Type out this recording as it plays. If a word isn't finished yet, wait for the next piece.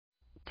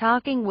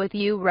Talking with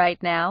you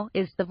right now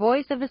is the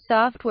voice of a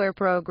software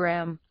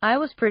program. I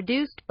was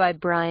produced by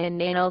Brian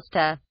Nails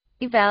to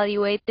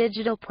evaluate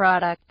digital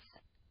products.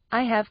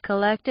 I have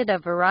collected a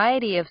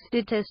variety of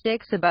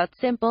statistics about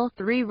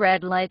Simple3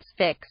 Red Lights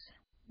Fix,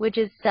 which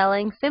is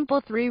selling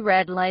Simple3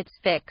 Red Lights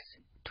Fix,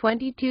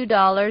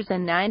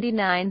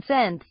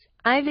 $22.99.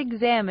 I've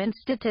examined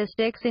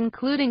statistics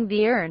including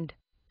the earned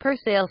per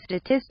sale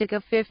statistic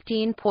of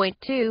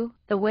 15.2,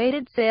 the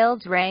weighted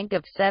sales rank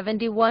of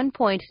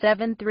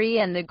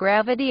 71.73 and the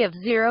gravity of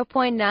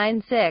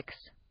 0.96.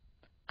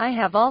 I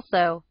have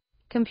also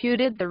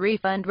computed the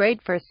refund rate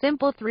for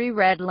Simple3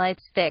 Red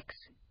Lights Fix.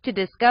 To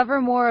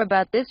discover more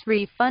about this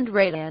refund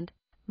rate and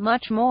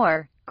much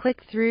more,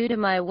 click through to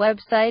my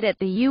website at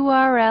the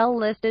URL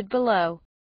listed below.